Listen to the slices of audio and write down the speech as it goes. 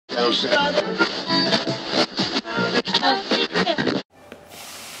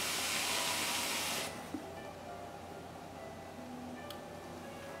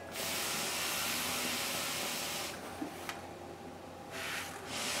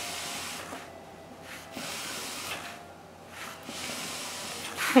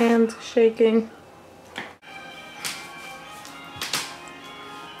Hands shaking.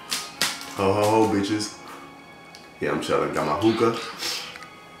 Ho ho ho, bitches. Yeah, I'm chilling. Got my hookah.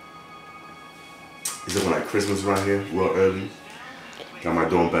 It's looking like Christmas around here, real early. Got my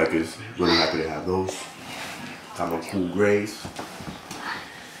doernbechers. Really happy to have those. Got my cool grays.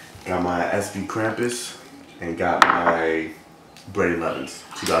 Got my SB Krampus. And got my Bread 11s.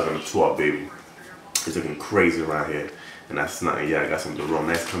 2012, baby. It's looking crazy around here. And that's nothing yet. I got some real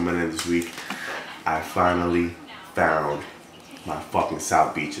nice coming in this week. I finally found my fucking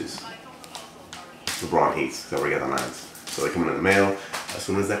South Beaches. LeBron hates, because I already got the lines. So they're coming in the mail. As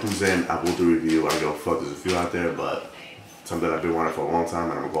soon as that comes in, I will do a review. I don't give a fuck, there's a few out there, but something I've been wanting for a long time,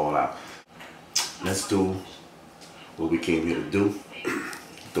 and I'm gonna go all out. Let's do what we came here to do.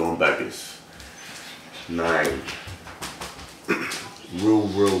 doernbechers. 9.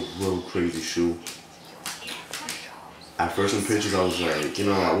 Real crazy shoe. At first in pictures, I was like, you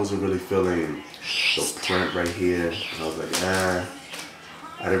know, I wasn't really feeling the print right here. I was like, I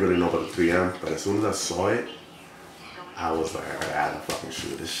didn't really know about the 3M, but as soon as I saw it, I was like, I gotta add a fucking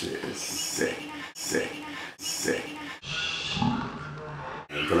shoe. This shit is sick.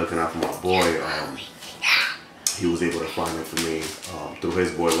 And good looking out for my boy. He was able to find it for me through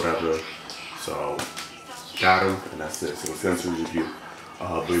his boy, whatever. So, got him, and that's it. So let's get into the review.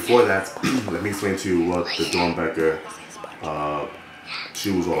 But before that, let me explain to you what the doernbecher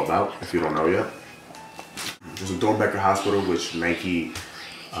shoe is all about, if you don't know yet. There's a doernbecher hospital, which Nike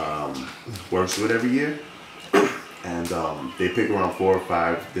works with every year. And they pick around 4 or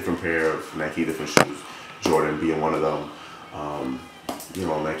 5 different pair of Nike different shoes. Jordan being one of them. You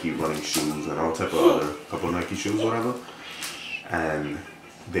know, Nike running shoes and all type of other couple of Nike shoes, whatever. And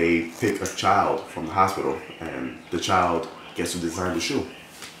they pick a child from the hospital, and the child gets to design the shoe.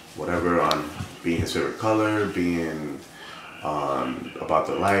 Whatever on being his favorite color, being about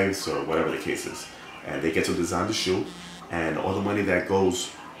their lives, or whatever the case is. And they get to design the shoe, and all the money that goes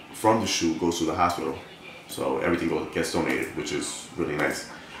from the shoe goes to the hospital. So everything gets donated, which is really nice.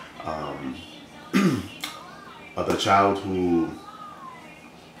 The child who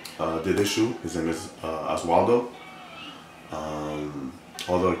did this shoe, his name is Oswaldo.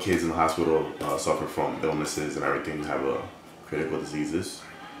 All the kids in the hospital suffer from illnesses and everything, have critical diseases.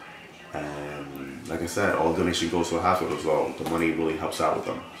 And like I said, all donation goes to the hospital, so the money really helps out with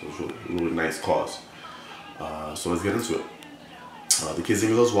them. So it's a really nice cause. So let's get into it. The kid's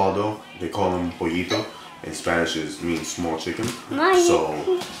name is Oswaldo. They call him Pollito. In Spanish, it means small chicken.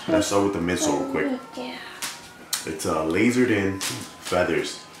 So let's start with the midsole real quick. It's lasered in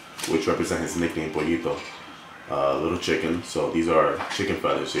feathers, which represent his nickname, Pollito. Little chicken. So these are chicken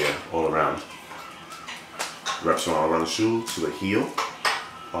feathers here, all around. Wraps all around the shoe to the heel,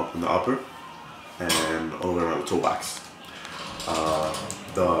 up in the upper, and all around the toe box.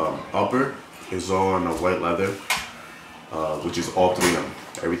 The upper is all on a white leather, which is all 3M.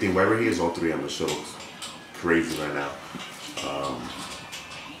 Everything right here is all 3M. The shoe looks crazy right now.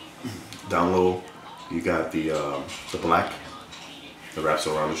 Down low, you got the black that wraps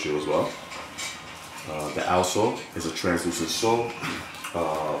around the shoe as well. The outsole is a translucent sole.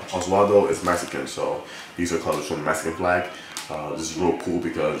 Oswaldo is Mexican, so these are colors from the Mexican flag. This is real cool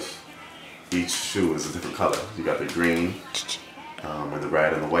because each shoe is a different color. You got the green, and the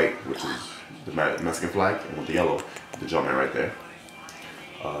red and the white, which is the Mexican flag, and with the yellow, the Jumpman right there.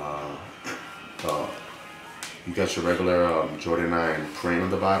 You got your regular Jordan 9 print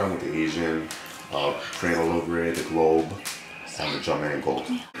on the bottom with the Asian print all over it, the globe, and the Jumpman in gold.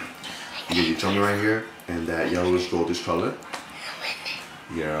 You get your Jumpman right here in that yellowish goldish color.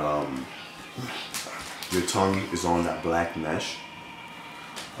 Your tongue is on that black mesh.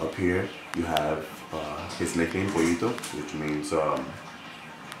 Up here you have his nickname, Pollito, which means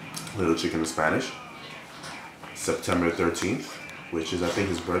little chicken in Spanish. September 13th, which is I think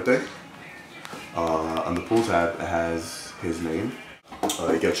his birthday. On the pull tab it has his name.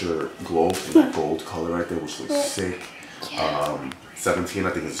 You got your globe in that gold color right there, which looks sick. 17 I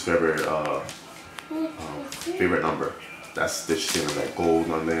think is his favorite favorite number. That's stitched in with that gold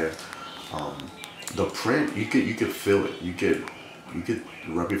on there. The print, you could feel it. You could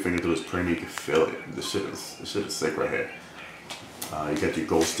rub your finger through this print, you could feel it. This shit is sick right here. You got your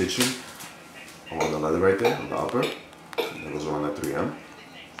gold stitching on the leather right there, on the upper. That goes around that 3M.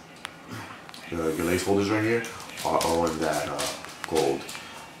 Your lace holders right here are all in that gold.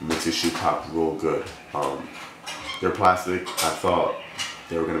 makes your shoe pop real good. They're plastic. I thought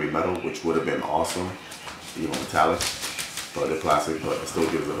they were gonna be metal, which would have been awesome, you know, metallic. But they're plastic, but it still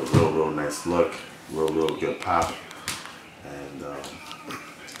gives it a real nice look, real good pop. And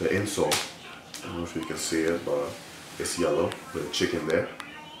the insole, I don't know if you can see it, but it's yellow with a chicken there.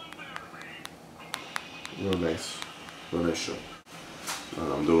 Real nice shoe.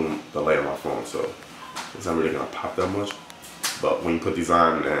 I'm doing the light on my phone, so it's not really gonna pop that much. But when you put these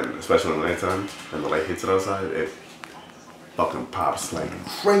on, and especially in the nighttime, and the light hits it outside, it fucking pops like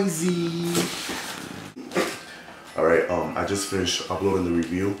crazy. Alright, I just finished uploading the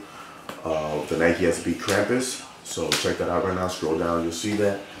review of the Nike SB Krampus. So check that out right now. Scroll down, you'll see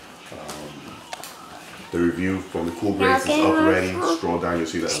that. The review from the Cool Grades is up already. Scroll down, you'll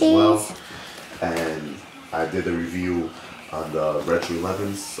see that as well. And I did the review on the Retro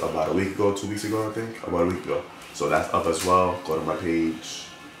 11s about a week ago, 2 weeks ago, I think. About a week ago. So that's up as well. Go to my page.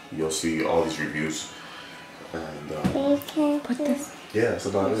 You'll see all these reviews. And yeah, that's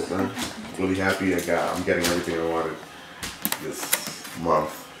about it, man. Really happy I'm getting everything I wanted this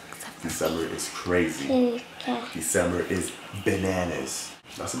month. December is crazy. December is bananas.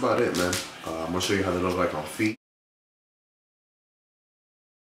 That's about it, man. I'm gonna show you how they look like on feet.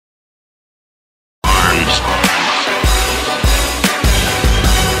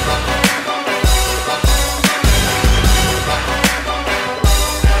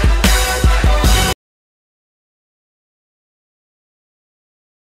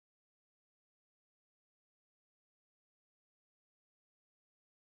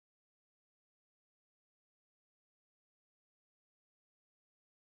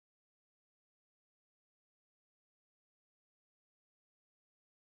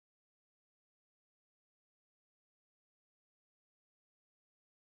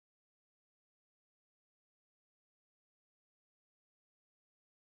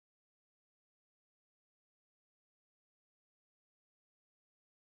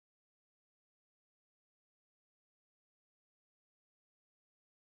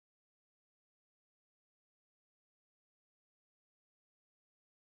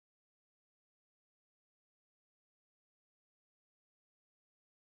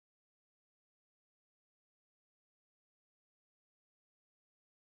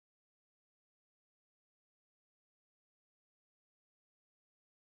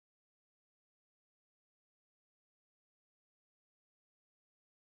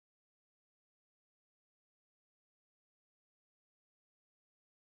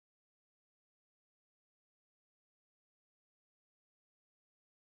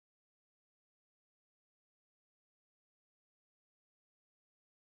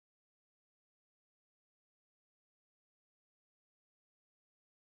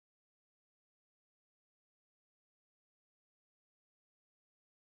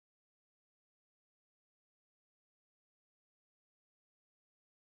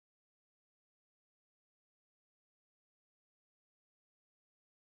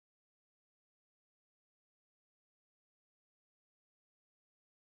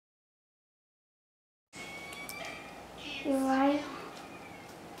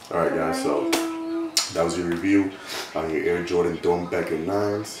 Alright guys, so that was your review on your Air Jordan Doernbecher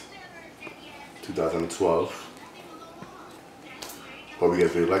 9s 2012. Hope you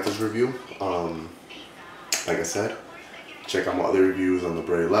guys really like this review. Like I said, check out my other reviews on the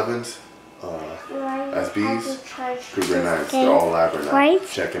Bray 11s, SBs, Cougar 9s. They're all live right now.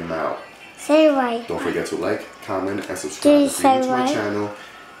 Check them out. Say right. Don't forget to like, comment, and subscribe if you're new to my channel.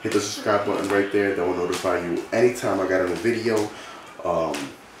 Hit the subscribe button right there. That will notify you anytime I got on a video, on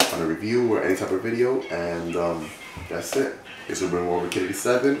a review or any type of video. And that's it. This will bring over Kid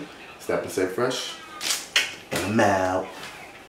 87. Step and stay fresh. And I'm out.